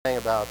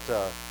about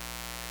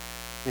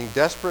being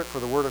desperate for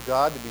the Word of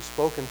God to be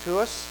spoken to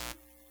us.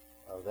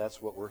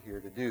 That's what we're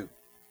here to do.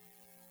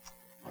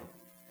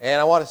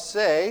 And I want to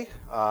say,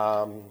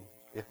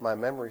 if my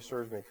memory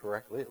serves me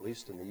correctly, at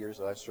least in the years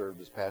that I served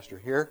as pastor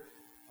here,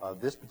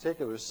 this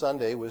particular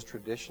Sunday was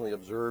traditionally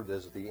observed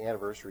as the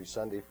anniversary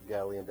Sunday for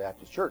Galilean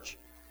Baptist Church.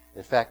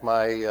 In fact,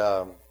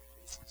 my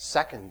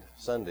second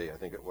Sunday, I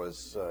think it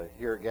was,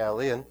 here at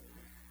Galilean,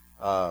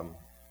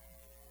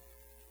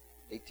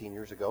 18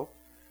 years ago,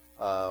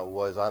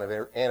 was on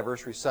an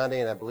anniversary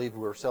Sunday, and I believe we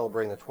were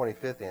celebrating the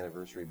 25th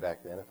anniversary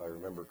back then, if I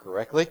remember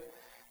correctly.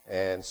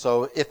 And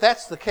so if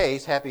that's the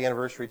case, happy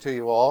anniversary to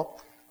you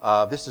all.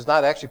 This is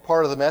not actually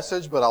part of the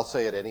message, but I'll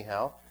say it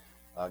anyhow.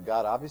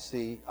 God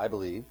obviously, I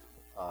believe,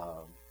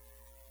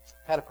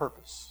 had a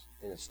purpose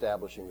in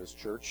establishing this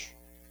church.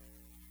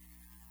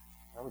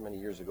 However many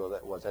years ago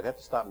that was. I'd have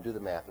to stop and do the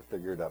math to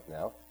figure it up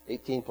now.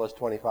 18 plus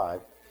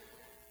 25.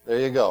 There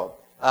you go.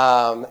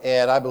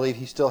 And I believe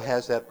he still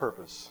has that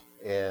purpose.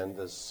 And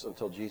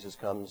until Jesus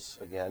comes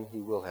again, he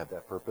will have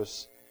that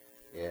purpose.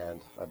 And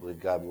I believe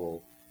God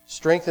will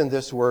strengthen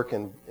this work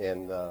and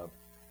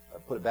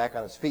put it back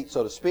on its feet,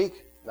 so to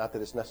speak. Not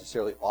that it's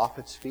necessarily off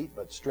its feet,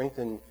 but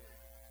strengthen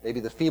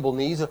maybe the feeble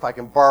knees, if I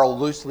can borrow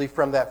loosely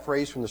from that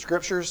phrase from the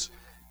Scriptures,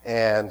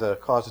 and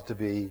cause it to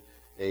be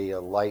a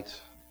light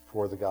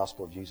for the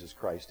gospel of Jesus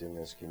Christ in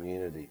this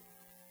community.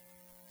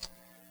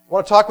 I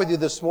want to talk with you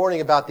this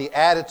morning about the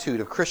attitude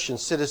of Christian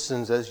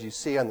citizens as you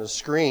see on the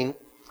screen.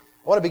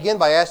 I want to begin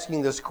by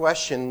asking this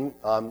question.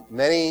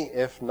 Many,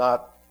 if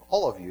not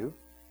all of you,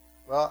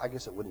 well, I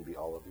guess it wouldn't be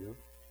all of you.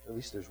 At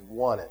least there's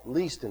one, at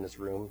least in this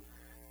room,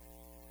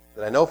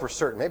 that I know for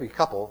certain, maybe a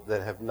couple,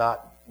 that have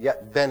not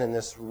yet been in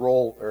this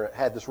role or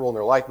had this role in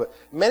their life. But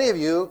many of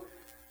you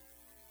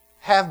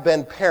have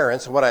been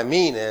parents. And what I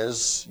mean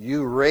is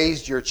you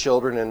raised your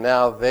children and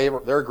now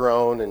they're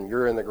grown and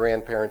you're in the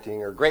grandparenting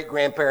or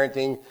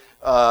great-grandparenting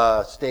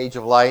stage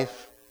of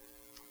life.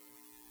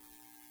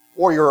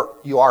 Or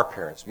you are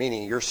parents,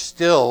 meaning you're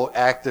still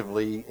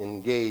actively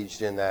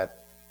engaged in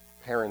that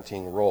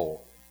parenting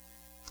role.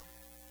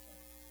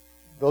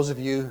 Those of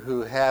you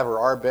who have or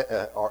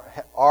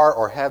are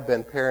or have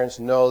been parents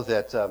know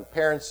that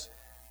parents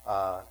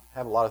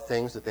have a lot of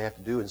things that they have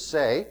to do and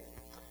say.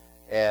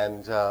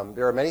 And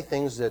there are many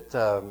things that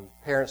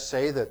parents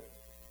say that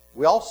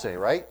we all say,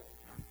 right?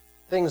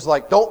 Things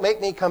like, don't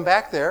make me come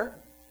back there.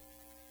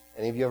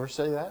 Any of you ever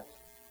say that?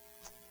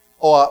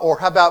 Or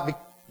how about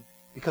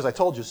because I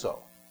told you so?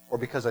 Or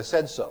because I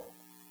said so?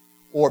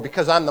 Or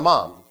because I'm the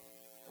mom?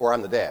 Or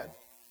I'm the dad?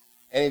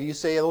 Any of you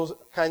say those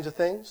kinds of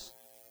things?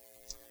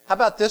 How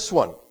about this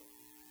one?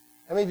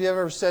 How many of you have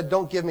ever said,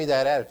 don't give me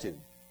that attitude?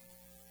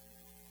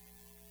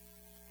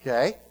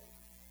 Okay.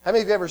 How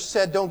many of you ever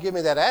said, don't give me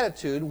that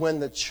attitude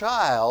when the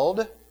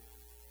child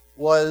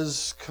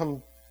was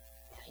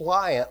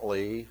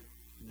compliantly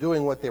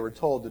doing what they were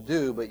told to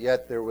do, but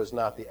yet there was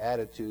not the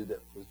attitude that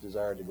was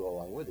desired to go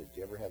along with it?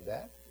 Do you ever have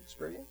that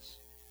experience?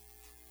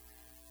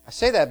 I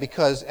say that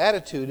because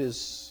attitude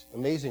is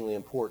amazingly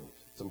important.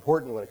 It's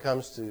important when it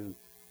comes to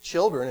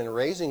children and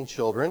raising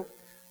children.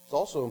 It's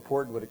also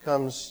important when it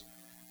comes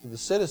to the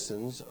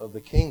citizens of the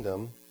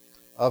kingdom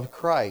of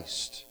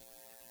Christ.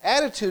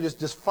 Attitude is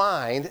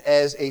defined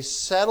as a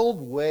settled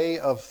way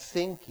of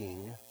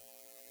thinking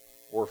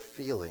or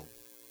feeling.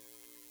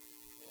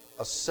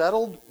 A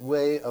settled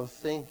way of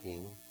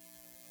thinking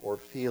or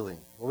feeling.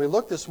 When we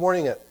look this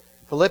morning at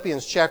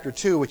Philippians chapter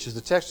 2, which is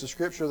the text of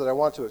Scripture that I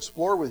want to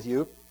explore with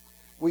you,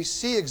 we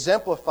see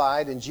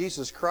exemplified in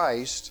Jesus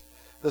Christ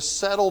the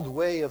settled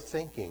way of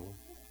thinking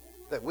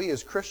that we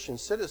as Christian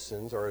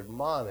citizens are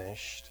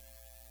admonished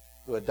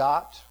to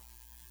adopt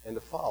and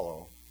to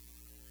follow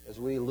as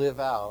we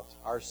live out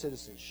our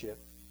citizenship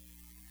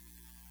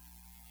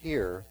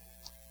here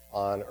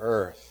on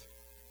earth.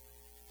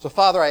 So,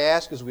 Father, I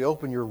ask as we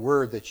open your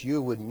word that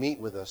you would meet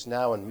with us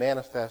now and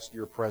manifest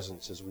your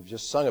presence as we've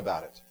just sung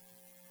about it.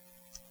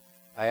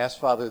 I ask,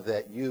 Father,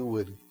 that you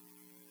would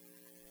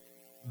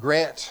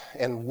grant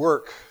and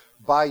work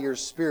by your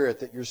Spirit,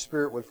 that your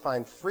Spirit would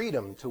find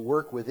freedom to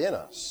work within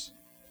us.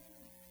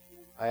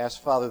 I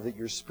ask, Father, that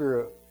your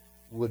Spirit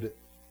would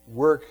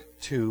work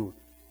to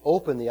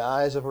open the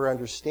eyes of our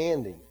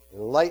understanding,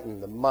 enlighten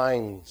the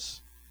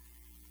minds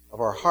of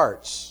our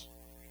hearts,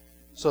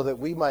 so that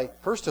we might,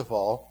 first of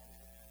all,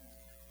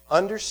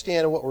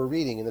 understand what we're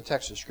reading in the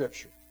text of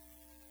Scripture,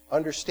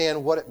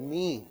 understand what it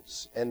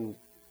means, and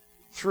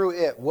through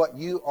it, what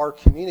you are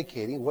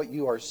communicating, what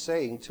you are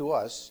saying to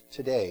us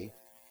today,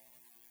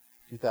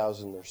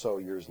 2,000 or so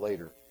years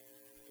later.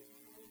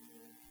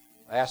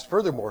 I ask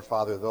furthermore,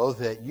 Father, though,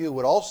 that you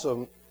would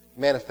also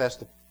manifest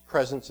the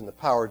presence and the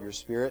power of your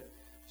Spirit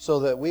so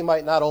that we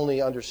might not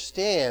only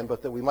understand,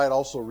 but that we might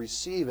also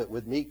receive it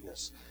with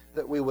meekness,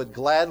 that we would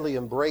gladly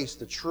embrace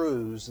the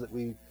truths that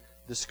we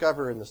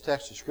discover in this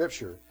text of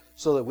Scripture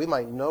so that we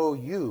might know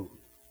you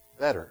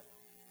better,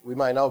 we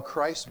might know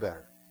Christ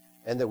better,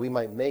 and that we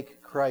might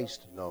make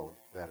Christ known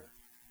better.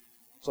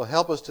 So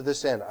help us to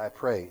this end, I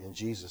pray, in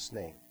Jesus'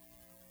 name.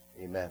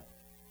 Amen.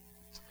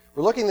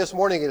 We're looking this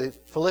morning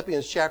at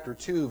Philippians chapter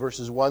 2,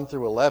 verses 1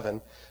 through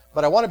 11.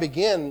 But I want to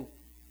begin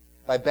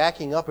by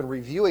backing up and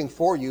reviewing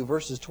for you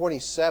verses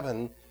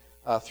 27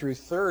 through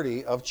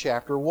 30 of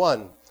chapter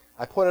 1.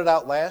 I pointed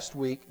out last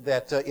week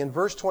that in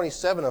verse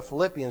 27 of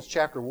Philippians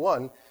chapter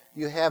 1,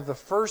 you have the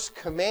first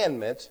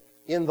commandment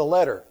in the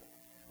letter.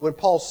 When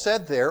Paul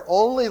said there,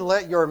 only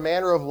let your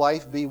manner of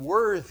life be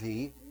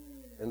worthy,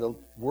 and the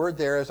word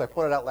there, as I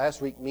pointed out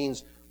last week,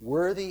 means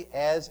worthy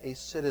as a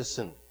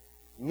citizen,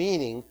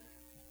 meaning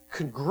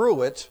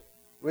congruent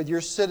with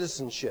your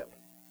citizenship.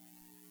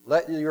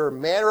 Let your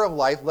manner of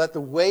life, let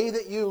the way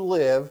that you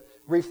live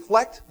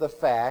reflect the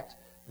fact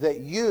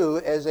that you,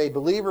 as a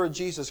believer of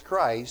Jesus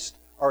Christ,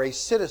 are a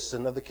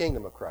citizen of the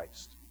kingdom of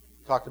Christ.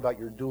 We talked about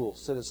your dual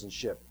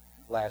citizenship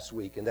last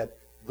week, and that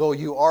though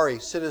you are a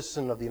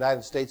citizen of the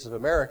United States of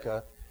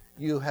America,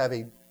 you have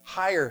a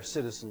higher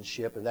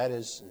citizenship, and that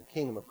is in the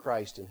kingdom of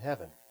Christ in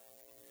heaven.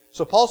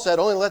 So Paul said,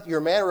 only let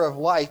your manner of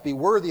life be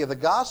worthy of the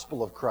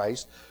gospel of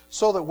Christ,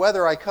 so that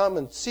whether I come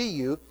and see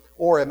you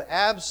or am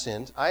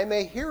absent, I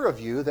may hear of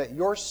you that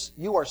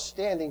you are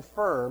standing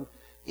firm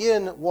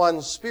in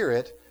one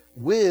spirit,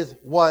 with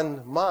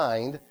one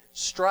mind,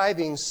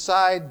 striving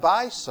side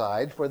by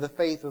side for the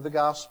faith of the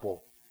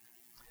gospel,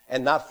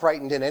 and not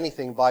frightened in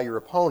anything by your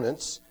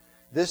opponents.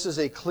 This is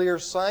a clear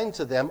sign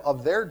to them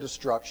of their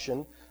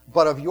destruction,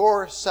 but of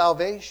your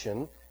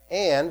salvation,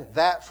 and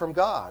that from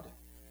God.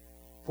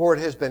 For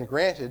it has been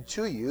granted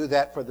to you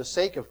that for the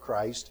sake of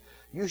Christ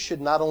you should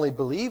not only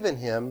believe in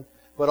him,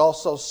 but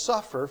also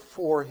suffer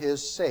for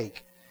his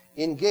sake,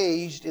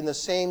 engaged in the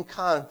same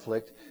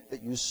conflict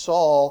that you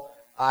saw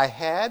I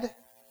had,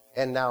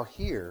 and now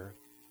hear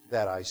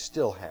that I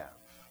still have.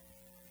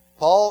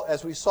 Paul,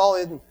 as we saw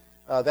in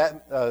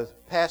that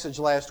passage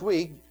last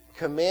week,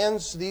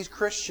 commands these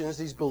Christians,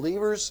 these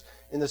believers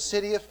in the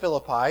city of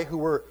Philippi, who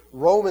were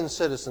Roman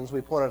citizens,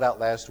 we pointed out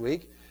last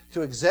week,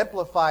 to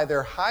exemplify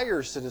their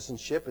higher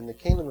citizenship in the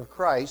kingdom of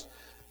Christ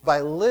by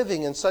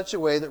living in such a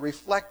way that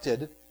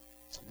reflected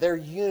their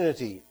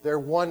unity, their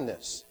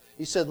oneness.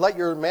 He said, let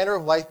your manner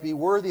of life be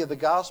worthy of the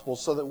gospel,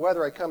 so that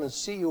whether I come and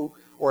see you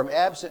or am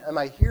absent, I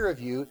might hear of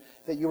you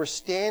that you are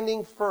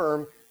standing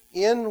firm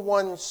in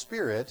one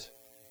spirit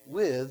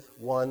with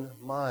one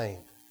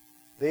mind.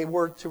 They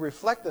were to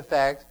reflect the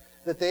fact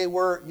that they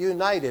were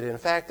united. In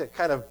fact, it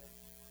kind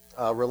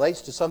of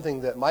relates to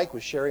something that Mike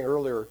was sharing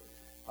earlier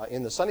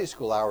in the Sunday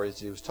school hours.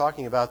 He was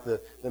talking about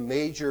the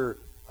major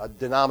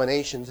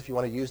denominations, if you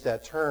want to use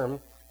that term,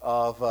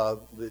 of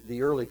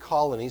the early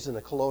colonies and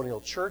the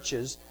colonial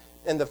churches,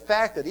 and the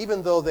fact that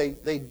even though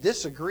they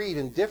disagreed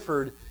and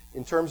differed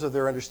in terms of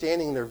their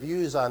understanding and their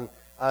views on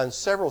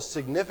several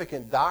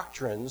significant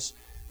doctrines,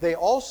 they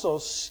also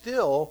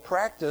still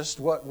practiced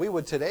what we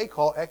would today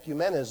call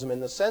ecumenism, in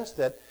the sense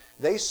that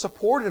they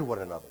supported one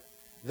another.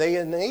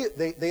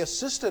 They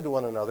assisted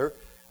one another.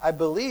 I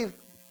believe,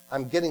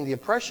 I'm getting the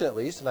impression at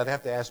least, and I'd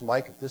have to ask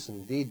Mike if this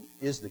indeed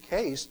is the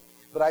case,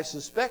 but I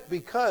suspect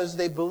because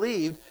they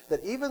believed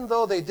that even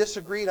though they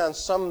disagreed on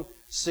some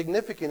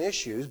significant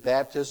issues,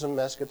 baptism,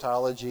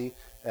 eschatology,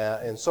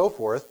 and so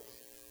forth,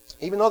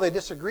 even though they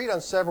disagreed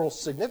on several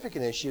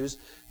significant issues,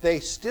 they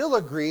still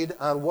agreed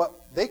on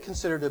what they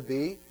consider to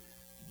be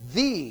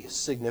the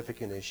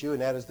significant issue,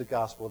 and that is the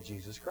gospel of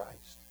Jesus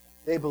Christ.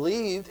 They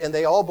believed, and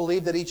they all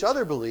believed that each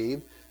other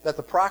believed, that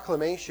the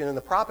proclamation and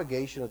the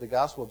propagation of the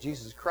gospel of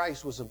Jesus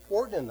Christ was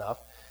important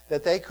enough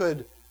that they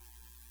could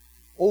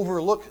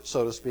overlook,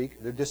 so to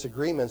speak, their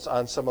disagreements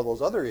on some of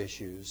those other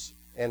issues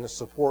and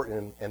support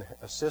and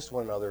assist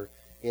one another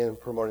in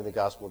promoting the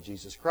gospel of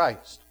Jesus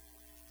Christ.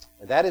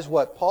 And that is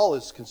what Paul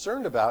is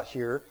concerned about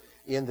here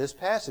in this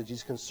passage.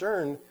 He's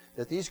concerned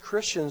that these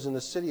Christians in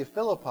the city of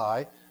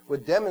Philippi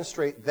would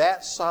demonstrate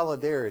that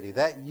solidarity,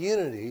 that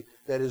unity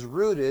that is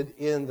rooted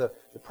in the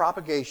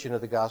propagation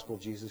of the gospel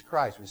of Jesus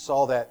Christ. We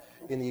saw that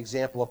in the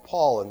example of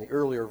Paul in the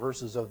earlier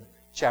verses of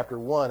chapter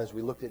 1 as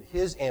we looked at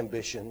his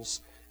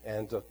ambitions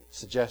and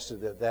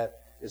suggested that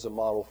that is a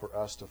model for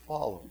us to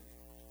follow.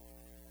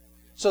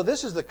 So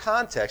this is the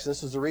context.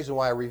 This is the reason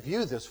why I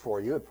reviewed this for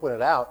you and put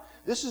it out.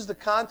 This is the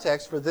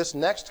context for this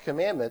next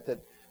commandment that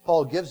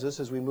Paul gives us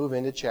as we move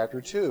into chapter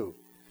 2.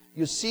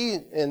 You see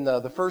in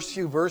the first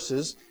few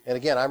verses, and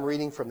again, I'm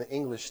reading from the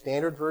English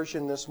Standard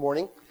Version this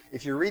morning.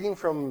 If you're reading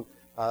from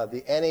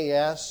the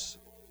NAS,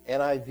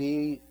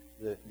 NIV,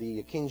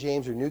 the King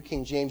James or New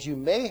King James, you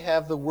may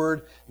have the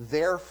word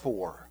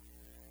therefore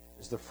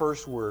is the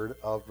first word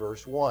of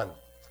verse 1.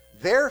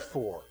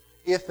 Therefore,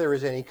 if there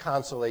is any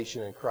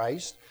consolation in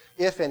Christ,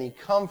 if any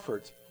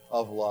comfort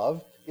of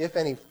love, if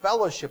any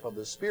fellowship of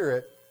the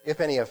Spirit, if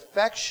any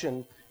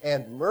affection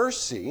and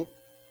mercy,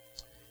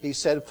 he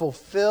said,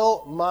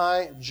 fulfill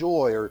my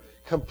joy, or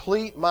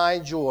complete my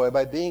joy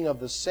by being of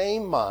the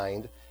same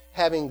mind,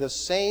 having the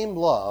same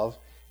love,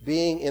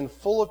 being in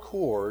full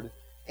accord,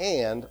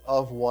 and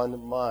of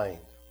one mind.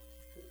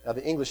 Now,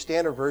 the English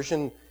Standard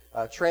Version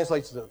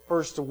translates the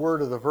first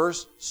word of the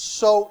verse,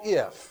 so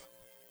if.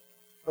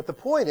 But the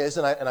point is,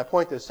 and I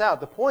point this out,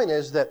 the point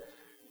is that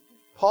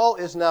Paul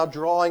is now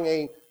drawing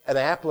a an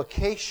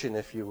application,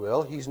 if you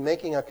will. He's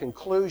making a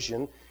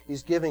conclusion.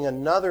 He's giving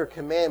another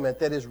commandment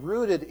that is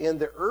rooted in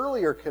the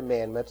earlier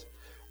commandment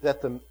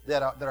that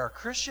our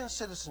Christian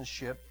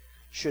citizenship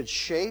should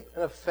shape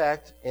and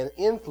affect and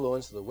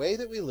influence the way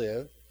that we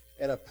live.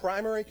 And a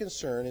primary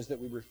concern is that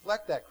we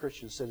reflect that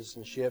Christian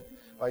citizenship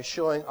by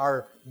showing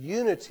our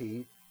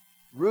unity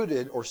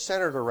rooted or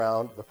centered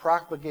around the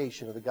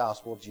propagation of the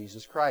gospel of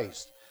Jesus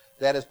Christ.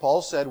 That, as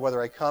Paul said, whether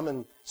I come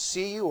and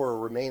see you or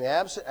remain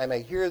absent, I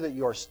may hear that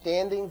you are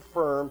standing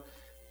firm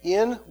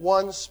in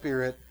one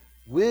spirit,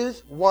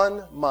 with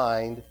one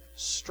mind,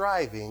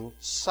 striving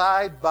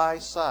side by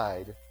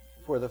side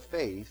for the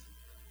faith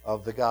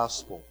of the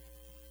gospel.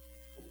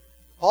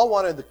 Paul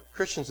wanted the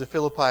Christians of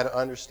Philippi to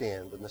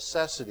understand the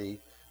necessity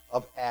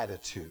of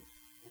attitude.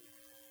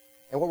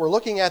 And what we're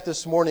looking at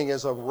this morning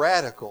is a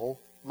radical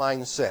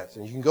mindset.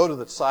 And you can go to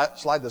the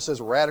slide that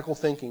says radical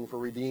thinking for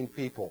redeemed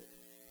people.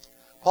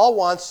 Paul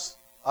wants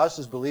us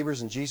as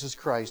believers in Jesus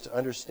Christ to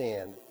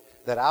understand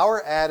that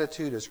our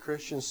attitude as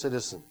Christian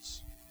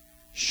citizens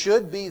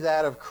should be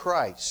that of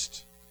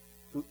Christ,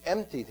 who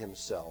emptied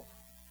himself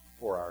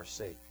for our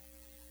sake.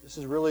 This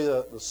is really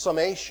the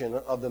summation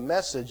of the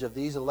message of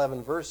these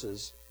 11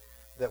 verses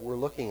that we're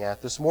looking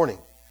at this morning.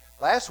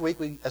 Last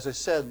week, we, as I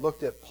said,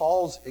 looked at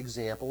Paul's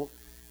example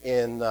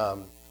in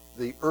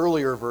the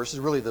earlier verses,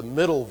 really the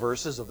middle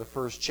verses of the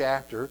first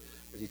chapter,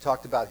 as he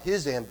talked about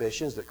his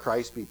ambitions that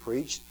Christ be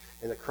preached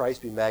and that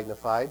Christ be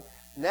magnified.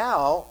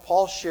 Now,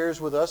 Paul shares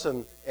with us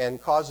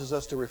and causes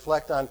us to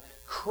reflect on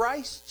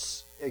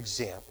Christ's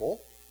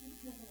example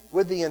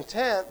with the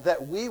intent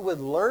that we would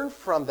learn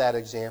from that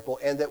example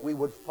and that we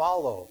would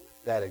follow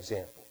that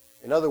example.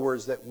 In other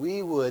words, that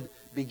we would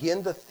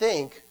begin to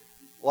think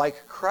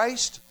like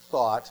Christ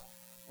thought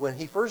when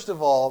he first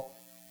of all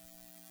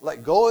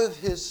let go of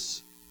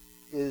his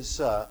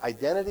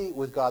identity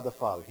with God the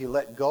Father. He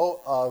let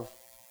go of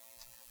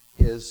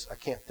his, I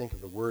can't think of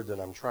the word that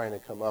I'm trying to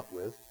come up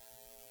with,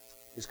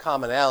 his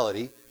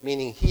commonality,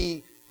 meaning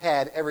he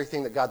had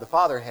everything that God the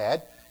Father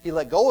had. He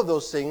let go of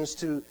those things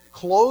to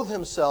clothe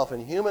himself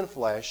in human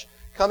flesh,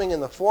 coming in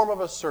the form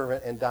of a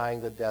servant and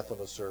dying the death of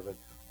a servant,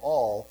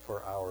 all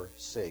for our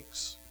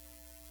sakes.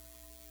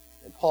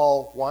 And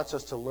Paul wants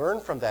us to learn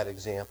from that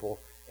example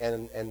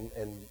and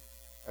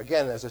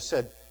again, as I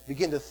said,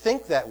 begin to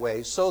think that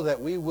way so that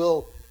we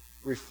will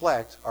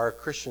reflect our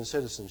Christian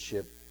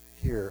citizenship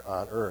here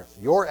on earth.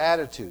 Your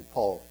attitude,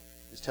 Paul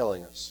is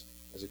telling us,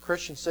 as a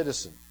Christian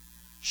citizen,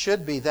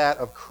 should be that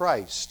of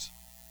Christ,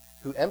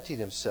 who emptied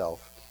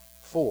himself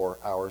for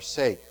our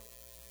sake.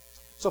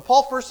 So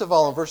Paul, first of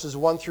all, in verses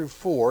 1 through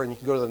 4, and you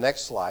can go to the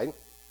next slide,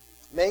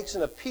 makes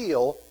an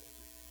appeal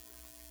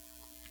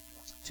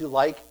to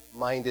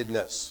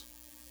like-mindedness.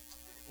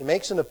 He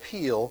makes an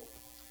appeal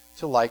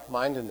to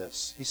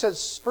like-mindedness. He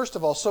says, first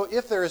of all, so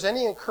if there is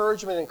any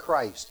encouragement in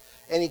Christ,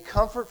 any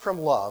comfort from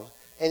love,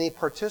 any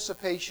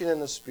participation in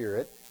the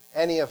Spirit,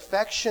 any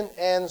affection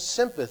and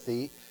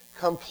sympathy,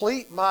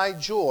 complete my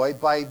joy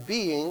by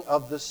being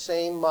of the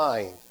same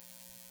mind,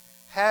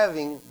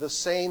 having the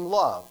same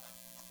love,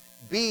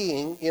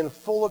 being in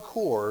full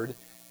accord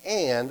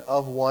and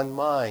of one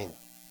mind.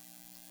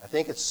 I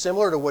think it's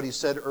similar to what he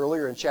said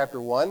earlier in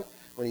chapter 1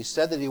 when he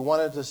said that he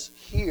wanted to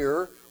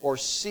hear or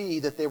see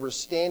that they were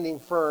standing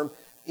firm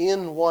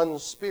in one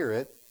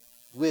spirit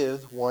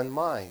with one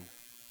mind.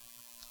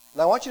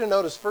 Now I want you to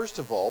notice, first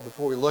of all,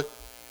 before we look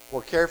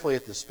more carefully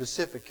at the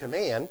specific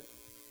command,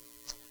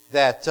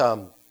 that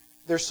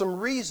there's some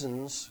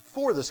reasons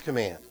for this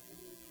command,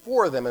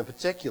 four of them in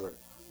particular.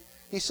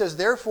 He says,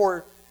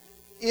 therefore,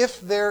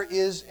 if there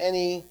is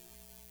any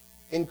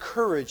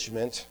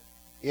encouragement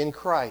in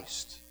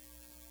Christ,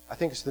 I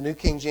think it's the New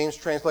King James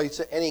translates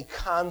it, any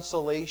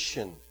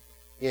consolation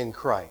in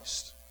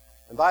Christ.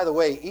 And by the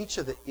way, each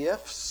of the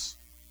ifs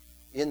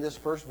in this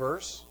first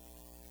verse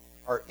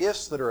are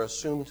ifs that are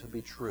assumed to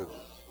be true.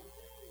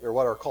 They're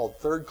what are called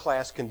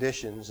third-class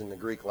conditions in the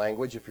Greek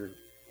language, if you're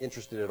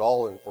interested at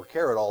all or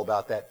care at all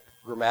about that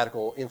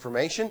grammatical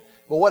information.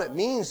 But what it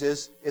means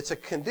is it's a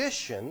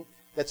condition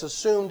that's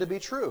assumed to be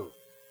true.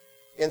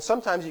 And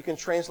sometimes you can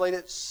translate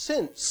it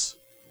since,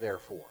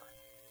 therefore.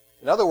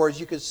 In other words,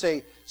 you could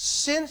say,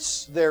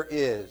 since there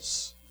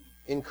is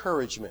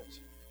encouragement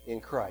in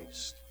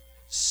Christ,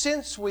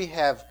 since we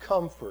have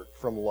comfort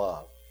from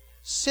love,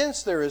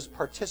 since there is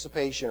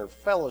participation or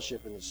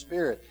fellowship in the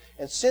Spirit,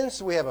 and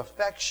since we have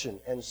affection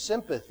and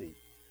sympathy,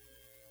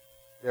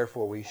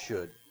 therefore we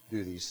should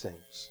do these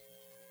things.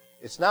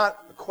 It's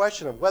not a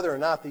question of whether or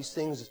not these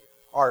things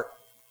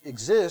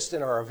exist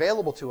and are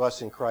available to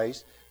us in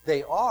Christ.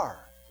 They are.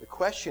 The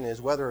question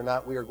is whether or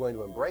not we are going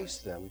to embrace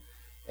them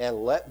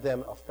and let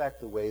them affect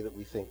the way that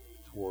we think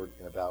toward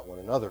and about one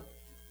another.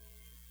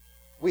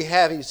 We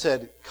have, he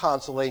said,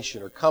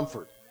 consolation or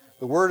comfort.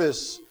 The word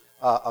is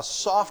a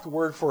soft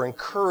word for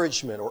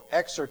encouragement or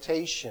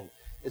exhortation.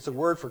 It's a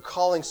word for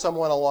calling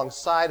someone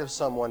alongside of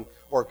someone,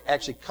 or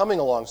actually coming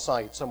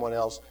alongside someone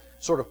else,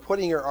 sort of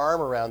putting your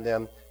arm around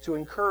them to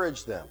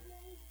encourage them.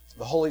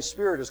 The Holy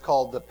Spirit is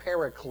called the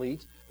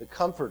Paraclete, the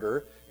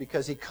Comforter,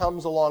 because He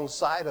comes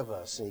alongside of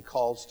us and He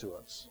calls to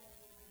us.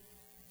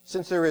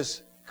 Since there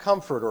is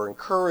comfort or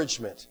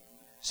encouragement,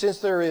 since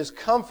there is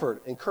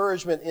comfort,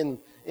 encouragement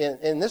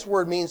in this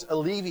word means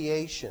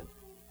alleviation.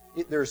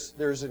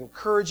 There's an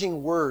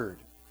encouraging word.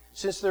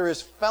 Since there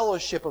is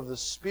fellowship of the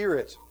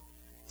Spirit,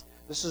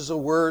 this is a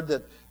word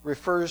that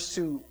refers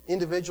to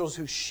individuals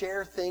who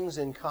share things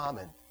in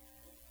common.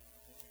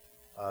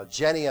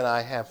 Jenny and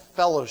I have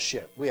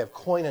fellowship. We have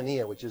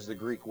koinonia, which is the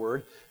Greek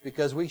word,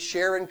 because we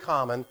share in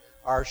common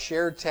our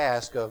shared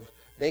task of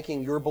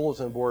making your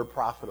bulletin board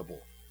profitable.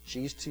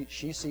 She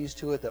sees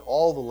to it that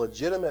all the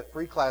legitimate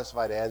free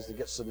classified ads that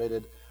get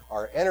submitted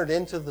are entered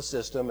into the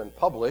system and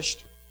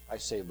published. I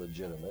say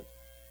legitimate.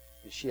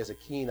 She has a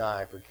keen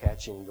eye for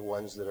catching the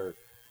ones that are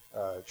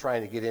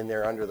trying to get in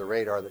there under the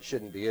radar that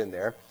shouldn't be in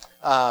there.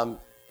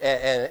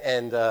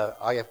 And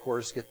I, of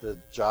course, get the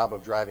job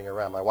of driving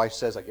around. My wife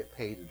says I get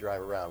paid to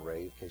drive around,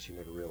 Ray, in case you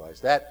never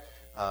realized that.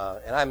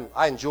 And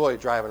I enjoy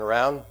driving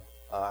around.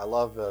 I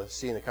love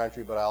seeing the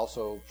country, but I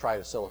also try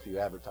to sell a few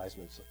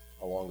advertisements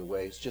along the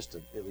way. It's just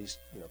to at least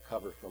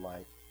cover for my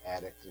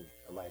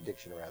my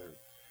addiction, rather.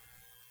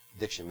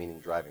 Addiction meaning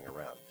driving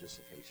around, just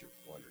in case you're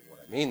wondering what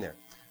I mean there.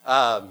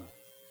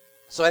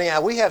 So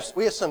anyhow, we have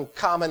some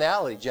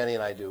commonality, Jenny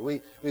and I do.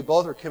 We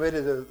both are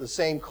committed to the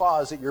same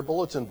cause at your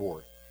bulletin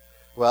board.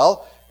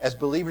 Well, as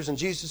believers in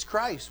Jesus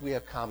Christ, we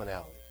have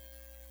commonality.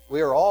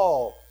 We are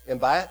all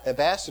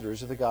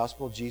ambassadors of the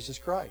gospel of Jesus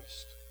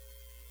Christ.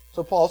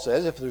 So Paul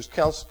says, if there's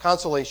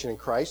consolation in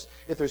Christ,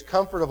 if there's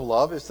comfort of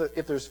love,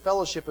 if there's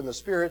fellowship in the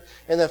Spirit,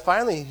 and then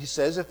finally he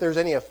says, if there's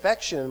any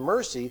affection and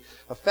mercy,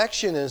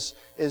 affection is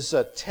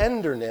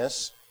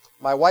tenderness.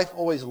 My wife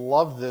always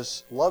loves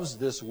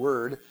this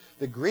word.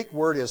 The Greek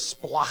word is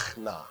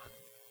splachna.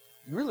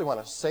 You really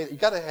want to say that. You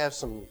got to have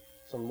some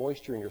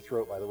moisture in your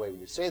throat, by the way, when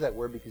you say that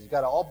word, because you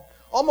got to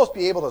almost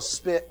be able to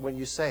spit when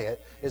you say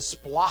it. It's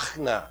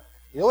splachna.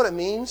 You know what it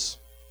means?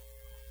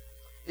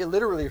 It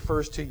literally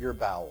refers to your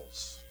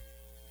bowels.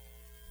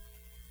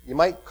 You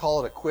might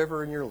call it a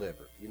quiver in your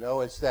liver.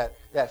 It's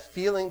that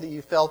feeling that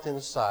you felt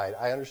inside.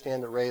 I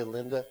understand that Ray and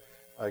Linda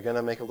are going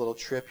to make a little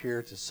trip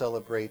here to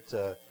celebrate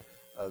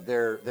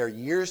their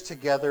years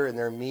together and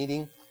their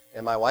meeting.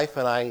 And my wife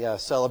and I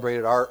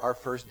celebrated our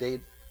first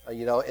date,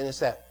 and it's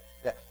that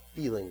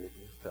feeling that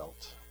you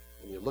felt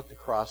when you looked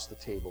across the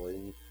table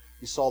and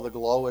you saw the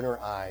glow in her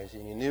eyes,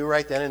 and you knew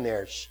right then and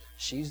there,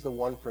 she's the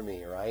one for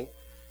me, right?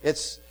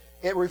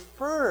 It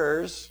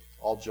refers,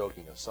 all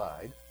joking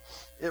aside,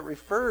 it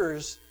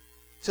refers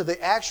to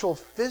the actual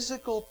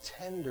physical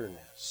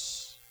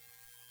tenderness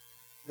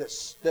that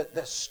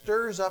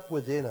stirs up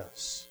within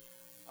us.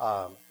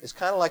 It's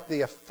kind of like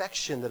the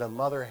affection that a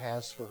mother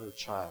has for her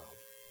child.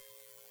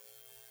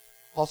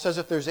 Paul says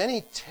if there's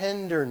any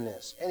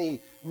tenderness,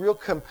 any real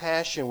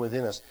compassion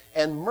within us,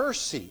 and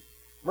mercy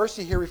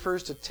here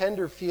refers to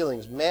tender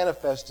feelings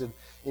manifested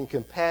in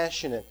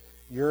compassionate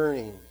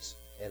yearnings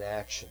and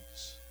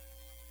actions.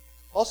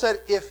 Paul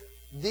said if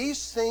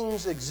these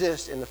things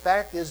exist, and the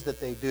fact is that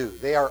they do,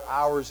 they are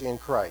ours in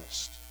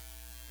Christ,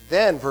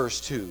 then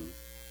verse 2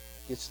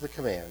 gets the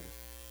command,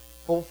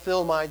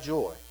 fulfill my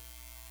joy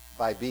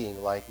by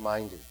being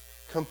like-minded.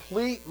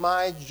 Complete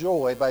my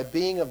joy by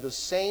being of the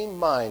same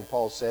mind,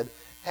 Paul said,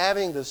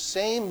 having the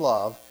same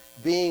love,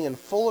 being in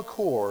full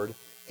accord,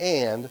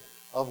 and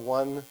of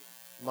one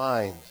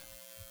mind.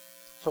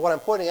 So what I'm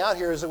pointing out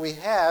here is that we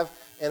have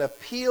an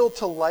appeal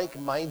to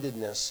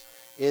like-mindedness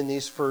in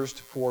these first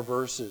 4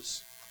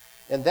 verses.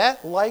 And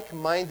that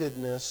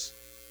like-mindedness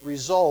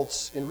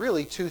results in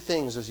really 2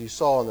 things, as you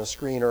saw on the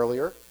screen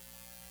earlier.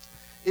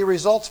 It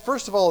results,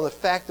 first of all, in the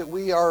fact that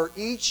we are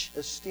each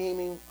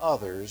esteeming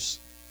others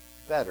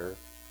better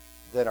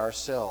than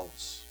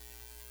ourselves.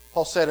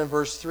 Paul said in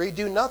verse 3,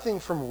 do nothing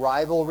from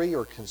rivalry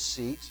or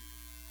conceit,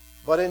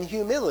 but in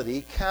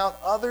humility count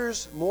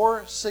others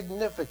more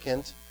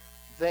significant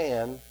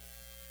than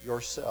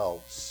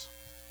yourselves.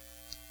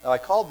 Now, I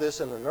called this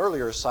in an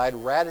earlier aside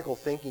radical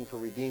thinking for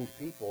redeemed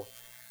people,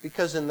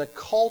 because in the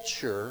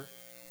culture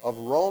of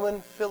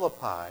Roman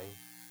Philippi,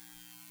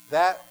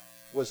 that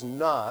was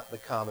not the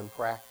common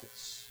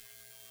practice.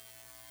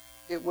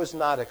 It was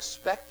not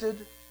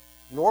expected,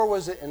 nor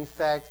was it in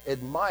fact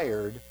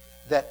admired,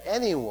 that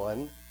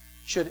anyone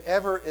should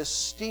ever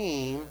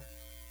esteem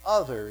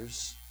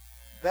others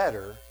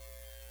better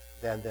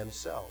than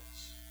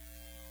themselves.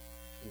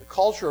 In the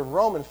culture of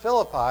Roman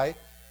Philippi,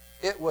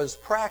 it was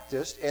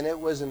practiced, and it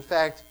was in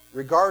fact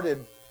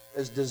regarded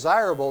as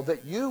desirable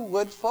that you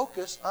would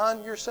focus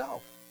on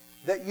yourself,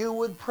 that you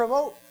would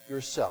promote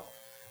yourself,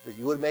 that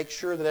you would make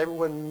sure that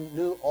everyone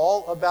knew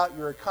all about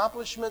your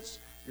accomplishments,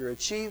 your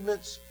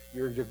achievements,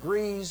 your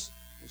degrees,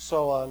 and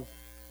so on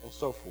and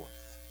so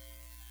forth.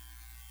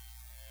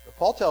 But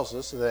Paul tells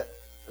us that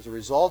as a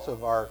result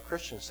of our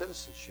Christian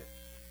citizenship,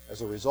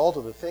 as a result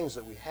of the things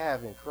that we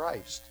have in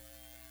Christ,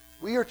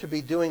 we are to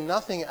be doing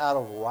nothing out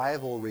of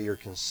rivalry or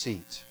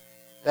conceit.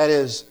 That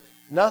is,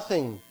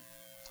 nothing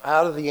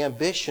out of the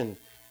ambition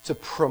to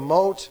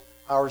promote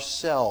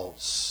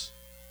ourselves.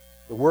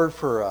 The word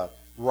for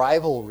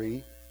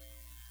rivalry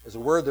is a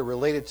word that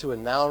related to a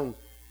noun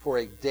for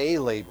a day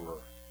laborer.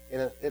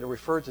 And it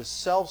referred to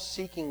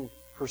self-seeking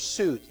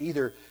pursuit,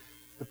 either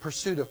the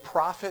pursuit of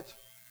profit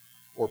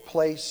or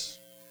place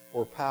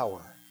or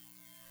power.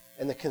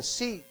 And the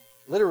conceit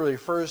literally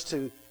refers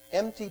to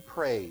empty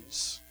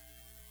praise.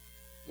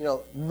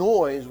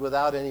 Noise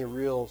without any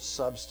real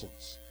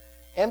substance.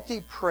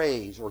 Empty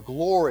praise or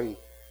glory,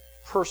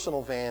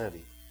 personal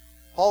vanity.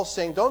 Paul's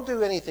saying, don't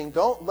do anything.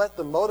 Don't let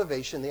the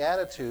motivation, the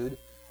attitude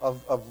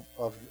of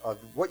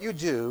what you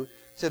do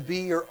to be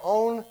your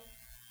own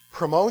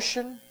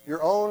promotion,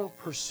 your own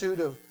pursuit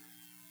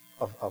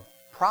of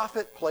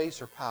profit,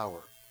 place, or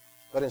power.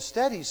 But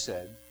instead, he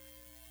said,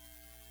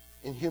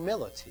 in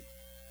humility,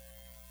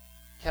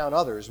 count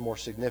others more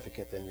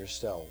significant than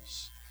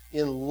yourselves.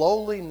 In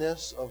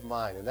lowliness of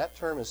mind. And that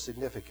term is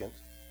significant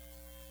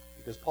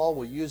because Paul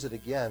will use it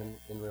again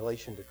in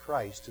relation to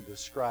Christ to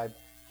describe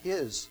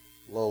his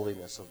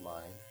lowliness of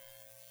mind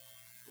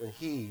when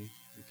he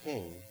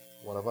became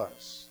one of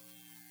us.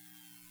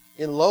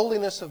 In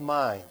lowliness of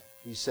mind,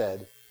 he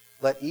said,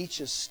 let each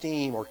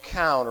esteem or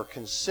count or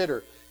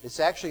consider. It's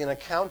actually an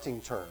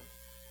accounting term.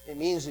 It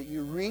means that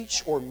you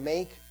reach or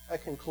make a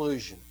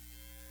conclusion.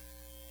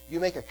 You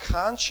make a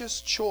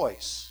conscious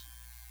choice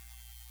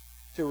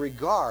to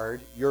regard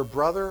your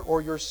brother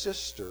or your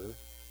sister,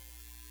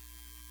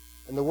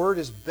 and the word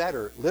is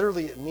better.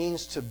 Literally, it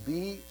means to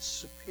be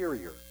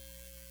superior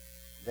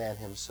than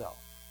himself.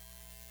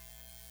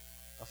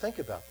 Now think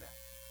about that.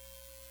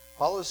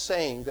 Paul is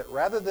saying that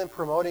rather than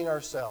promoting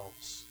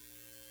ourselves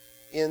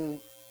in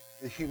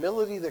the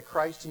humility that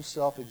Christ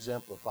himself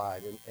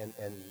exemplified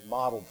and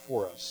modeled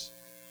for us,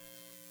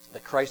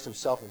 that Christ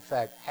himself, in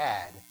fact,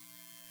 had,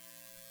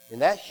 in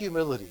that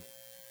humility,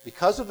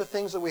 because of the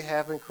things that we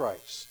have in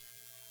Christ,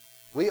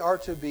 we are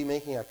to be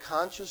making a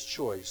conscious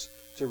choice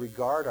to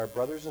regard our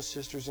brothers and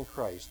sisters in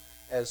Christ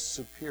as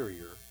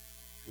superior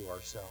to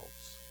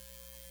ourselves.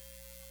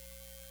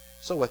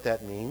 So what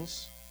that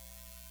means,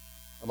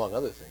 among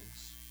other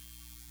things,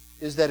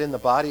 is that in the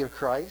body of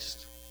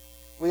Christ,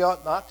 we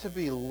ought not to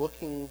be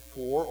looking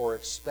for or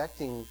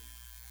expecting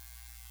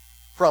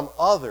from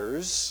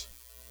others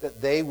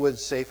that they would,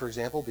 say, for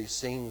example, be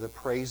singing the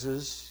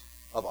praises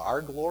of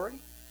our glory.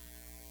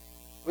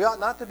 We ought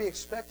not to be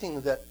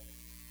expecting that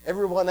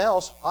everyone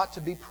else ought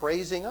to be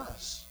praising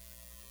us.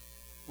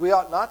 We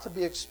ought not to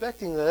be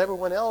expecting that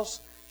everyone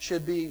else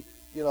should be,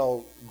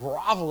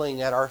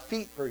 groveling at our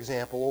feet, for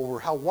example, over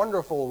how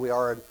wonderful we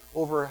are and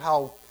over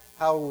how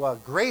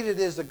great it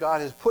is that God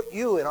has put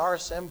you in our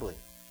assembly.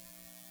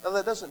 Now,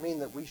 that doesn't mean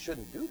that we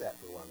shouldn't do that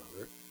for one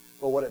another,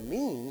 but what it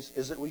means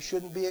is that we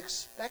shouldn't be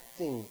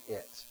expecting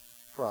it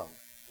from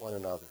one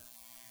another.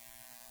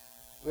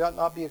 We ought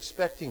not be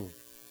expecting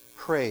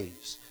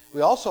praise. We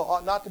also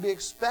ought not to be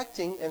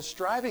expecting and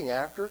striving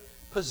after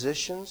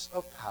positions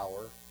of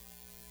power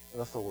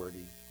and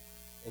authority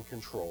and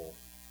control,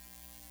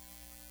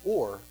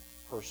 or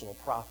personal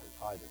profit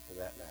either, for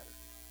that matter.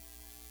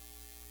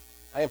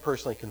 I am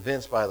personally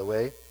convinced, by the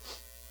way,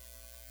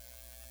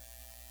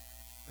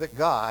 that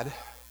God,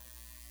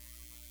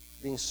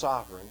 being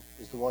sovereign,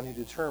 is the one who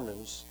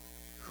determines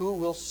who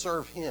will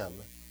serve him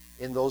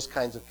in those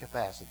kinds of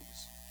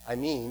capacities. I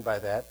mean by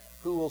that,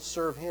 who will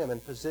serve him in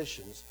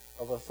positions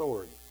of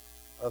authority,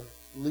 of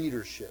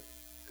leadership,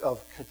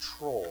 of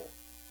control,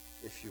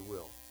 if you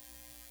will.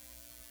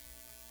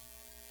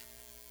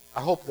 I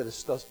hope that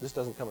this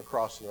doesn't come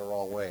across in the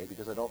wrong way,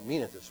 because I don't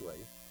mean it this way.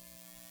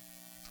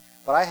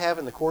 But I have,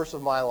 in the course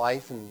of my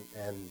life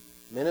and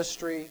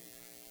ministry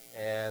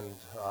and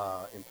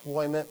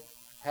employment,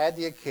 had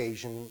the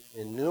occasion,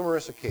 in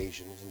numerous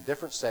occasions, in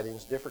different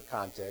settings, different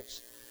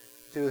contexts,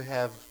 to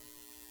have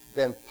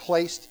been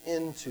placed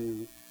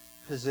into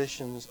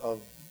positions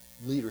of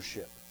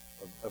leadership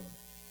of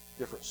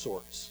different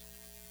sorts.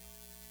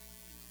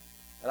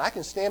 And I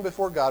can stand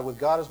before God with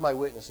God as my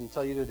witness and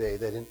tell you today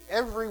that in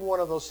every one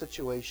of those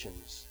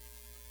situations,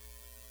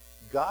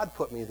 God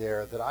put me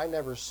there that I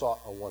never sought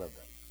a one of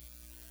them.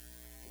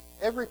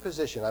 Every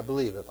position, I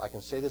believe, if I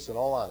can say this in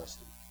all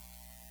honesty,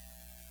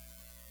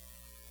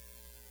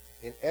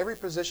 in every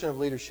position of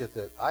leadership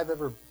that I've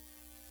ever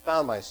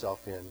found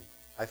myself in,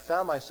 I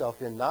found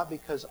myself in not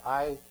because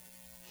I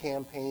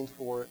campaigned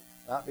for it,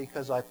 not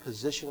because I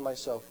positioned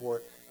myself for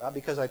it, not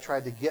because I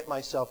tried to get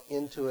myself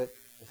into it.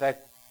 In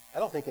fact, I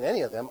don't think in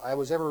any of them I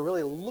was ever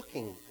really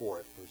looking for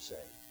it, per se.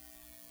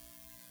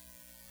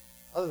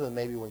 Other than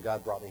maybe when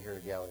God brought me here to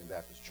Galilean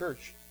Baptist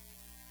Church.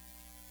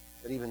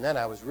 But even then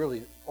I was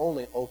really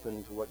only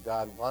open to what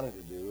God wanted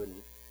to do, and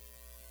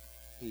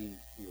He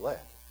led.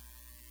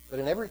 But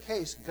in every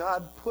case,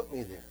 God put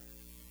me there.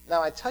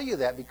 Now, I tell you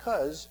that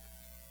because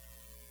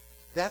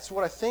that's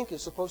what I think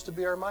is supposed to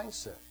be our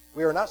mindset.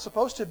 We are not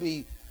supposed to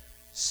be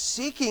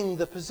seeking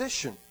the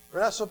position.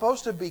 We're not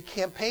supposed to be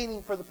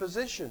campaigning for the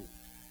position,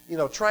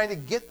 trying to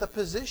get the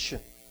position.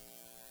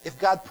 If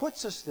God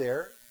puts us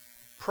there,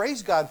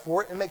 praise God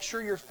for it and make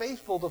sure you're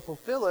faithful to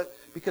fulfill it,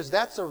 because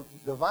that's a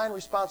divine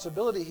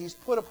responsibility He's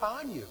put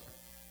upon you.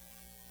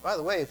 By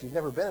the way, if you've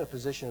never been in a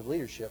position of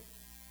leadership,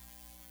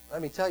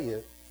 let me tell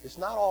you, it's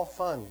not all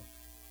fun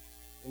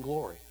and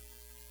glory.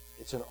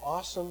 It's an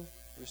awesome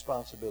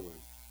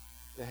responsibility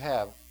to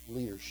have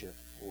leadership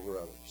over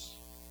others.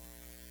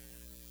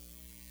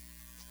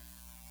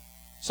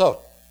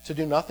 So, to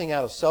do nothing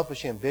out of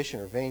selfish ambition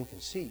or vain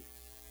conceit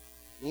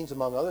means,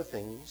 among other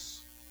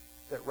things,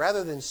 that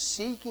rather than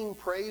seeking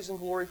praise and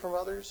glory from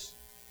others,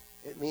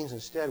 it means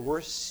instead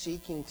we're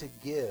seeking to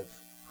give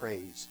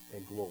praise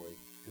and glory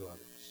to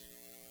others.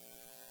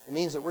 It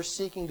means that we're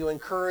seeking to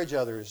encourage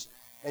others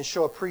and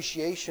show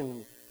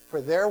appreciation for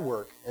their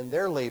work and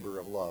their labor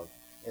of love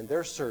and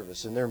their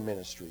service and their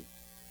ministry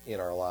in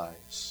our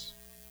lives.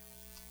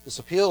 This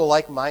appeal to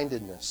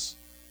like-mindedness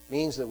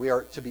means that we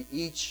are to be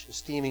each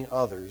esteeming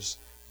others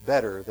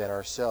better than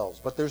ourselves.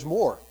 But there's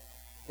more.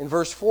 In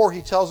verse 4,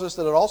 he tells us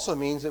that it also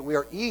means that we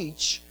are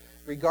each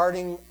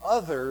regarding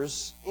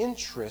others'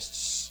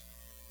 interests.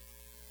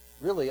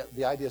 Really,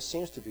 the idea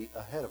seems to be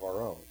ahead of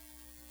our own.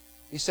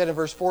 He said in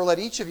verse 4, "Let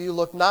each of you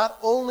look not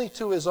only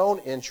to his own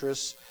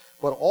interests,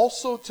 but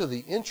also to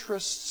the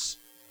interests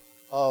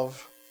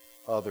of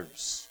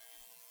others."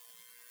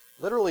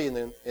 Literally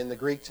in the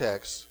Greek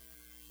text,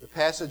 the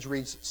passage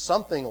reads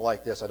something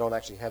like this. I don't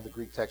actually have the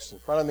Greek text in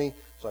front of me,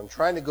 so I'm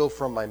trying to go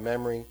from my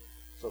memory,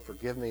 so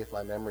forgive me if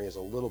my memory is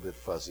a little bit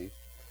fuzzy.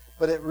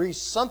 But it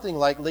reads something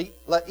like,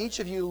 "Let each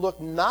of you look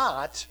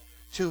not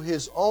to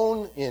his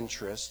own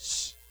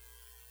interests,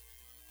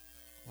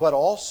 but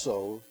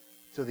also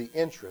to the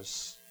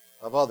interests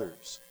of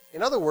others."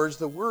 In other words,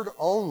 the word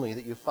 "only"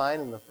 that you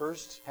find in the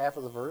first half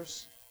of the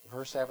verse, the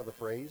first half of the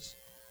phrase,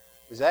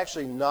 is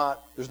actually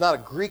not, there's not a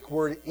Greek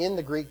word in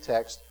the Greek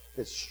text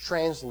that's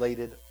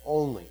translated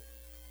 "only."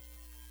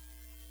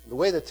 The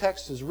way the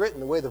text is written,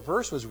 the way the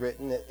verse was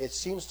written, it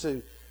seems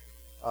to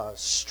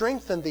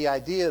strengthen the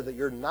idea that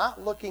you're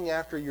not looking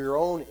after your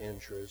own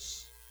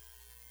interests,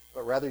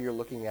 but rather you're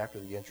looking after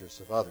the interests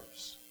of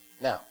others.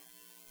 Now,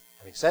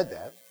 having said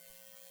that,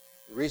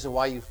 the reason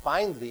why you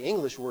find the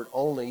English word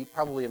 "only"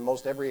 probably in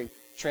most every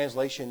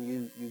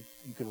translation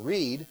you can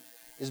read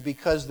is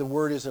because the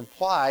word is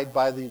implied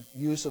by the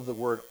use of the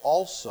word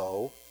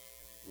 "also"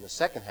 in the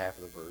second half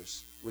of the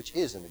verse, which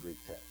is in the Greek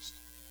text.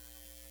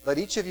 "Let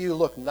each of you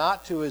look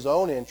not to his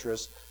own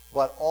interest,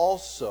 but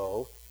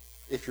also,"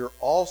 if you're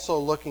also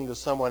looking to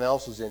someone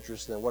else's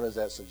interest, then what does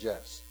that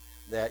suggest?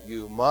 That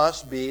you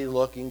must be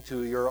looking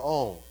to your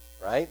own,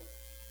 right?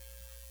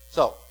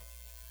 So,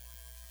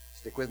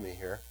 stick with me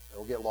here.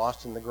 Don't get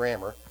lost in the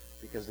grammar,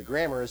 because the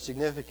grammar is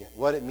significant.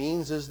 What it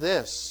means is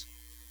this,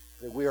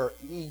 that we are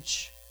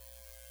each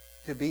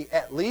to be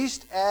at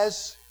least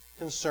as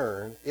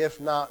concerned, if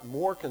not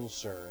more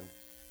concerned,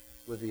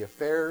 with the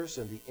affairs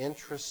and the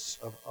interests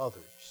of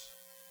others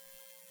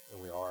than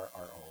we are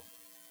our own.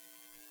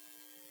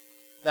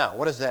 Now,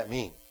 what does that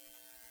mean?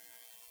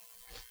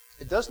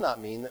 It does not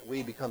mean that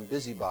we become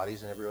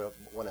busybodies in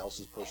everyone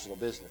else's personal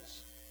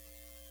business.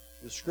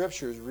 The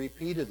Scriptures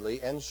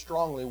repeatedly and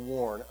strongly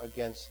warn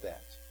against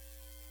that.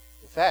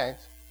 In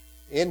fact,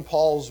 in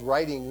Paul's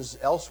writings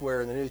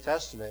elsewhere in the New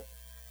Testament,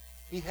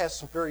 he has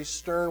some very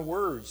stern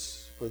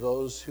words for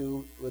those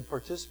who would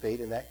participate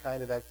in that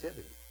kind of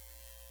activity.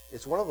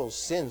 It's one of those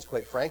sins,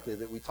 quite frankly,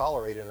 that we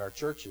tolerate in our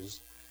churches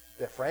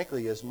that,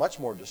 frankly, is much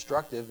more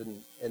destructive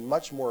and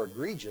much more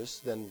egregious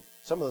than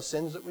some of the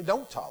sins that we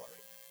don't tolerate.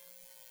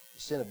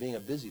 The sin of being a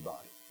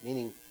busybody,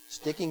 meaning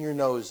sticking your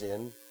nose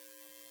in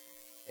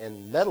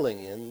and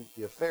meddling in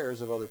the affairs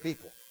of other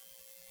people.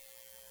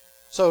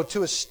 So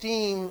to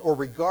esteem or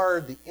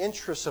regard the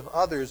interests of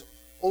others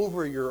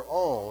over your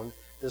own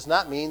does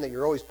not mean that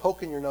you're always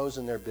poking your nose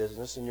in their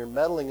business and you're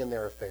meddling in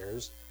their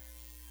affairs,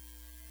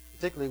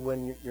 particularly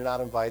when you're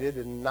not invited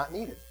and not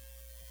needed.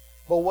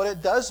 But what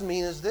it does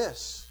mean is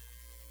this.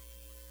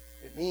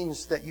 It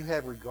means that you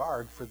have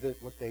regard for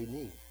what they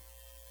need.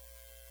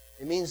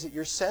 It means that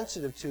you're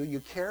sensitive to,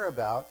 you care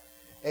about,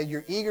 and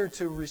you're eager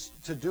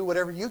to do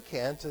whatever you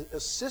can to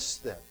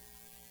assist them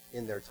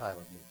in their time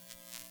of need.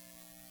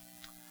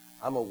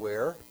 I'm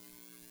aware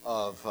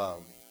of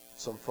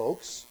some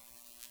folks,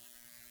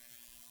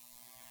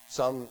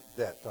 some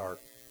that are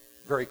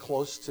very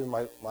close to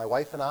my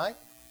wife and I,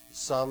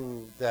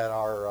 some that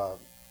are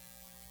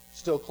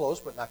still close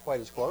but not quite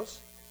as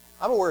close.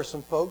 I'm aware of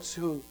some folks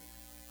who,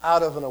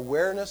 out of an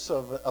awareness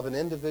of an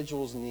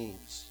individual's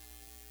needs,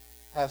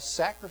 have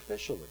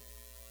sacrificially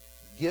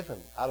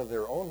given out of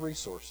their own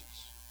resources,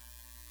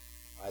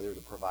 either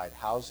to provide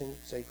housing,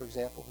 say, for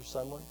example, for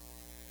someone,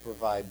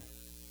 provide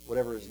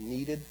whatever is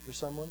needed for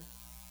someone.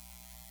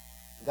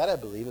 That, I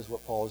believe, is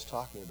what Paul is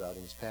talking about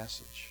in this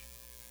passage.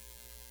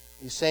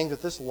 He's saying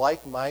that this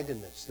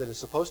like-mindedness that is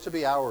supposed to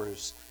be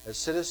ours as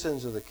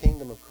citizens of the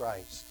kingdom of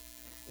Christ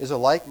is a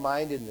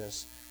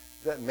like-mindedness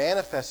that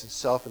manifests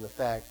itself in the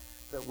fact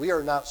that we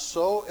are not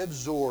so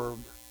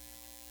absorbed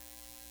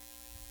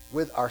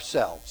with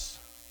ourselves.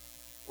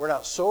 We're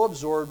not so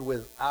absorbed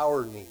with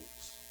our needs.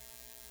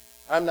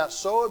 I'm not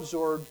so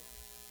absorbed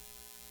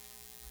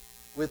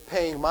with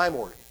paying my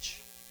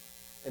mortgage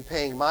and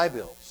paying my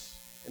bills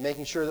and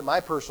making sure that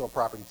my personal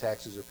property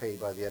taxes are paid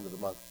by the end of the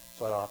month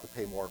so I don't have to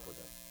pay more for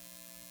them.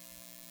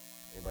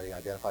 Anybody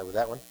identify with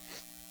that one?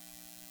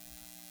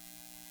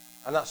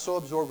 I'm not so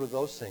absorbed with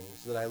those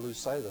things that I lose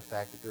sight of the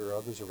fact that there are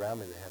others around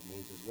me that have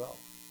needs as well.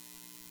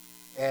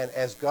 And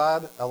as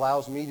God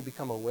allows me to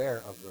become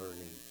aware of their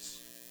needs,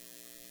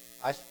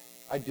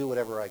 I do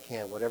whatever I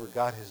can, whatever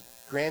God has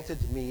granted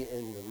to me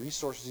in the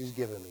resources He's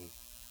given me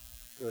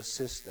to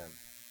assist them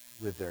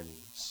with their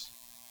needs.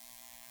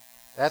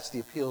 That's the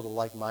appeal to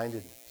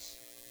like-mindedness.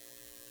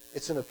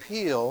 It's an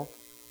appeal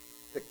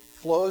that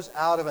flows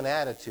out of an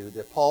attitude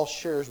that Paul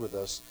shares with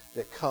us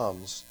that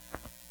comes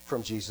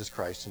from Jesus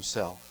Christ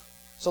Himself.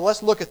 So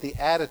let's look at the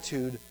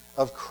attitude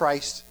of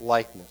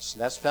Christ-likeness.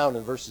 And that's found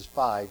in verses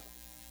 5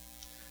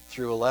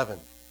 through 11.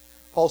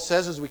 Paul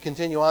says as we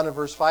continue on in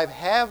verse 5,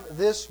 "Have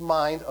this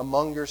mind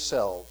among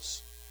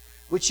yourselves,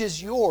 which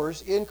is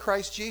yours in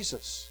Christ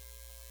Jesus,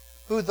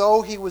 who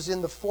though He was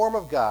in the form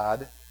of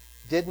God,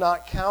 did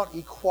not count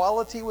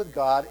equality with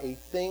God a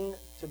thing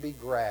to be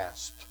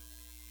grasped."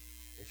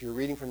 If you're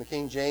reading from the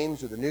King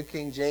James or the New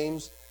King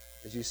James,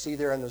 as you see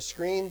there on the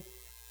screen,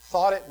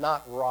 "thought it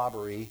not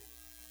robbery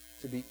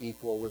to be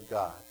equal with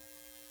God."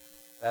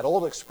 That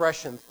old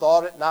expression,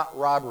 "thought it not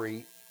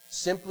robbery,"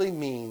 simply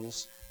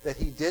means that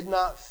he did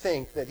not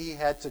think that he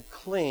had to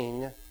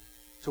cling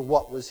to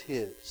what was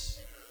his.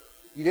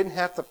 You didn't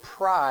have to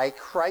pry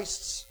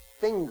Christ's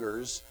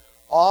fingers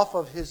off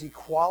of His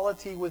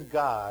equality with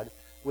God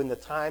when the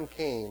time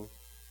came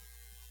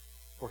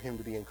for Him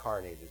to be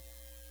incarnated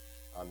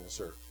on this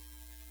earth.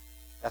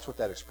 That's what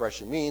that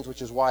expression means,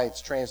 which is why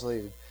it's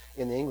translated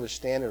in the English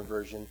Standard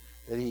Version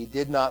that He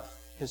did not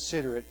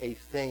consider it a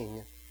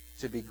thing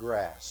to be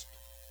grasped.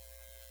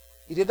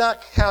 He did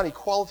not count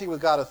equality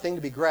with God a thing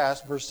to be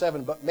grasped, verse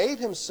 7, but made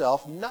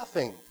Himself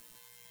nothing,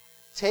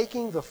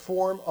 taking the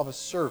form of a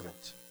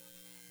servant.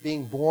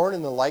 Being born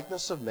in the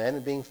likeness of men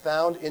and being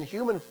found in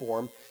human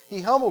form,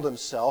 He humbled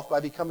Himself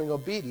by becoming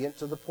obedient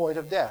to the point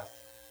of death,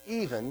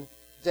 even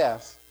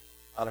death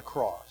on a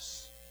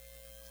cross.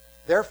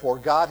 Therefore,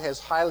 God has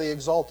highly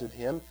exalted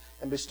Him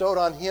and bestowed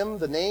on Him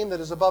the name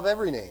that is above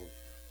every name,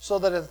 so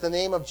that at the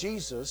name of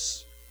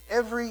Jesus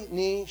every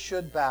knee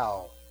should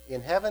bow,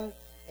 in heaven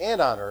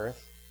and on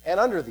earth and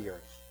under the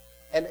earth,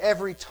 and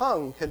every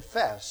tongue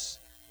confess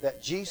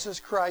that Jesus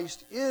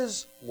Christ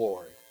is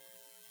Lord,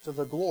 to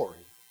the glory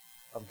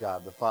of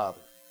God the Father.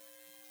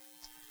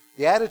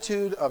 The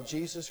attitude of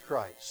Jesus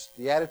Christ,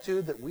 the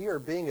attitude that we are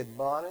being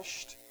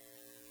admonished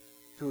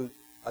to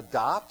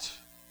adopt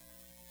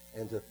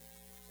and to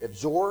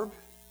absorb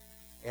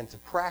and to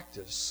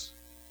practice,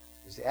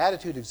 is the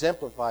attitude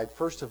exemplified,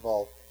 first of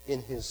all,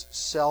 in His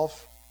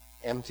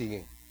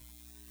self-emptying.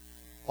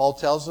 Paul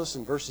tells us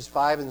in verses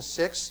 5 and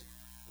 6,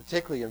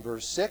 particularly in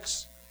verse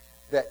 6,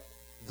 that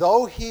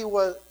though He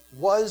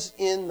was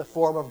in the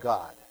form of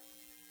God,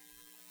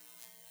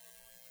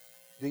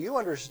 do you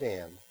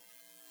understand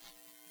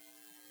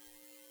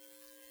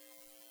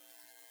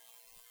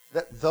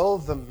that though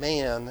the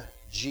man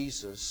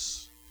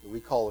Jesus, that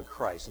we call it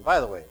Christ, and by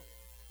the way,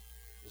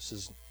 this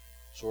is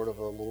sort of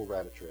a little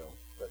rabbit trail,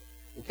 but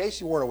in case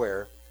you weren't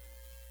aware,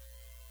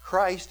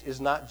 Christ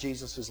is not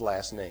Jesus'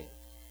 last name,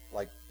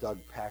 like Doug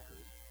Packard.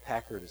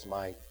 Packard is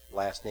my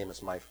last name,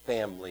 it's my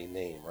family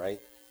name,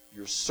 right?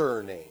 Your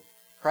surname.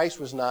 Christ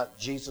was not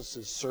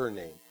Jesus'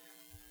 surname.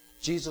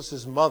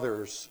 Jesus'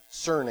 mother's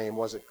surname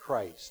wasn't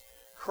Christ.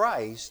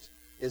 Christ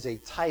is a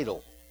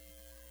title.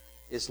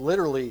 It's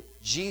literally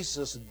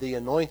Jesus the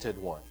Anointed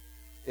One.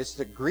 It's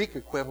the Greek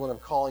equivalent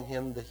of calling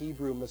Him the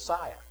Hebrew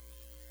Messiah.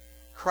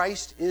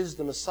 Christ is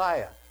the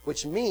Messiah,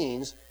 which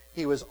means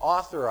He was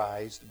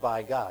authorized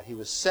by God. He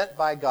was sent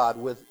by God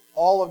with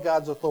all of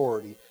God's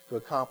authority to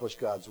accomplish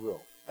God's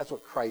will. That's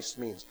what Christ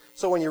means.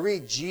 So when you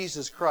read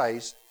Jesus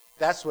Christ,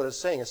 that's what it's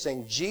saying. It's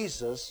saying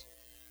Jesus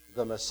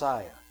the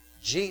Messiah.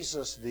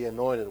 Jesus the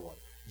Anointed One.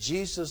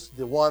 Jesus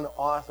the one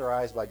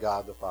authorized by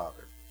God the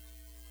Father.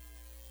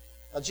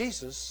 Now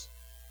Jesus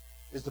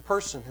is the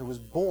person who was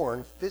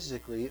born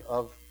physically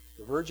of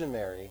the Virgin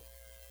Mary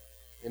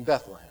in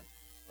Bethlehem,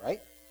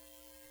 right?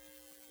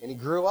 And He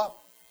grew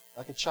up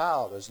like a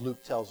child, as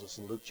Luke tells us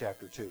in Luke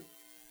chapter 2.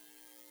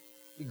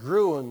 He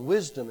grew in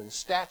wisdom and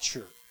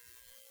stature.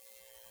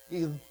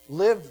 He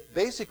lived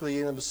basically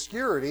in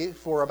obscurity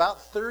for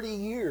about 30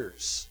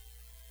 years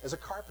as a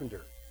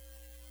carpenter.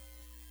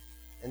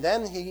 And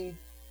then He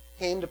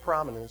came to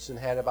prominence and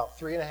had about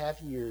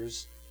 3.5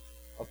 years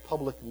of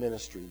public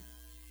ministry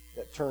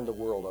that turned the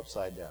world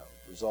upside down,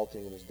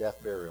 resulting in His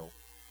death, burial,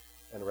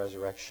 and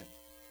resurrection.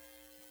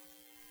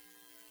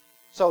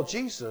 So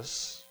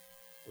Jesus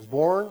was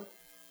born,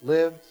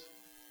 lived,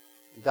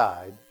 and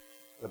died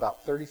at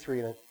about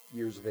 33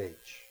 years of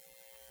age.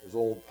 There's an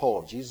old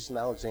poem, Jesus and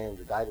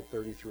Alexander died at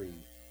 33,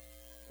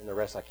 and the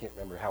rest I can't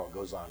remember how it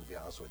goes on, to be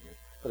honest with you.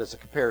 But it's a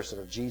comparison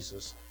of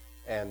Jesus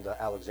and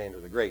Alexander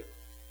the Great.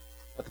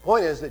 But the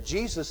point is that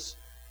Jesus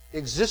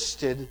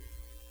existed,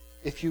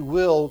 if you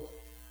will,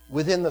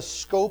 within the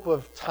scope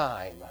of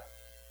time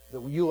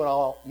that you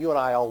and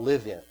I all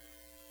live in.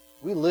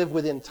 We live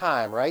within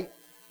time, right?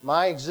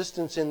 My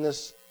existence in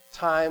this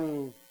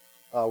time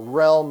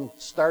realm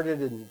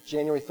started in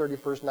January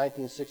 31st,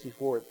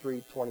 1964 at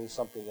 3:20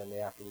 something in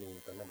the afternoon,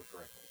 if I remember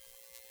correctly.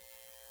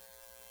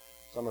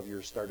 Some of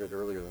yours started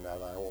earlier than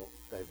that. I won't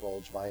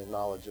divulge my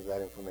knowledge of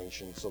that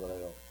information so that I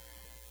don't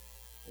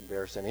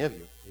embarrass any of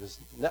you. Because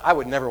I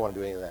would never want to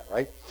do any of that,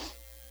 right?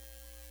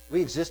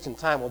 We exist in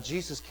time. Well,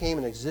 Jesus came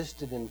and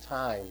existed in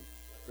time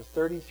for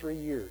 33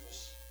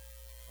 years,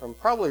 from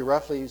probably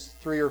roughly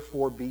 3 or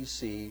 4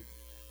 BC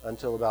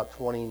until about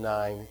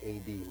 29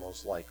 AD,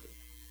 most likely.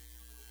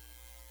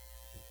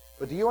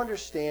 But do you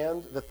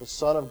understand that the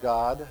Son of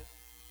God,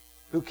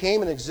 who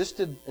came and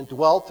existed and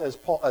dwelt,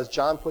 as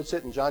John puts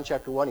it in John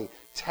chapter 1, he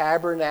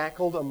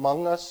tabernacled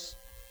among us,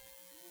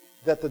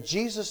 that the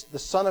Jesus, the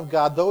Son of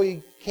God, though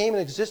he came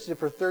and existed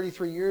for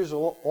 33 years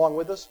along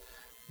with us,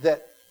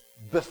 that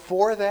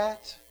before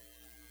that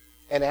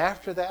and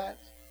after that,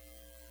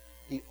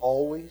 he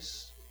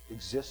always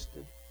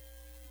existed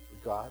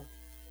with God?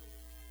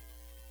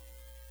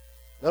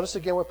 Notice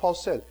again what Paul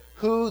said.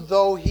 Who,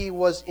 though he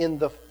was in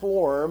the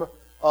form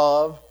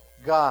of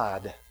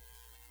God,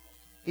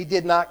 he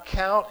did not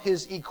count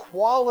his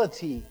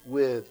equality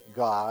with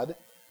God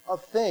a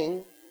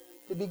thing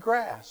to be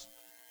grasped.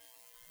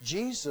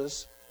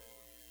 Jesus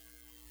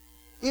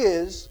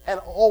is and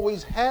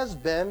always has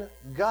been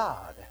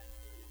God.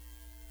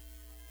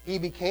 He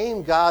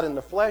became God in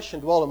the flesh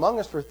and dwelt among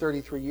us for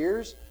 33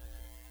 years,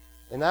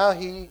 and now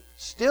he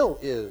still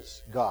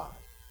is God.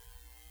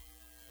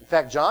 In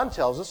fact, John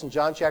tells us in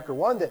John chapter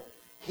 1 that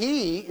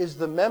he is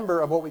the member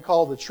of what we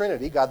call the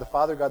Trinity, God the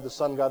Father, God the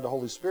Son, God the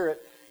Holy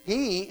Spirit.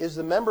 He is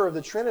the member of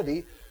the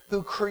Trinity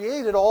who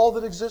created all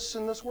that exists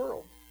in this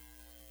world.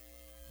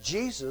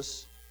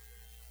 Jesus,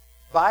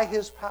 by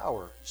his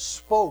power,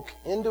 spoke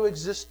into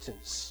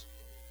existence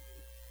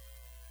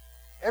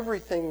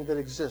everything that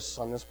exists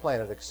on this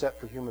planet except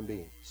for human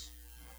beings.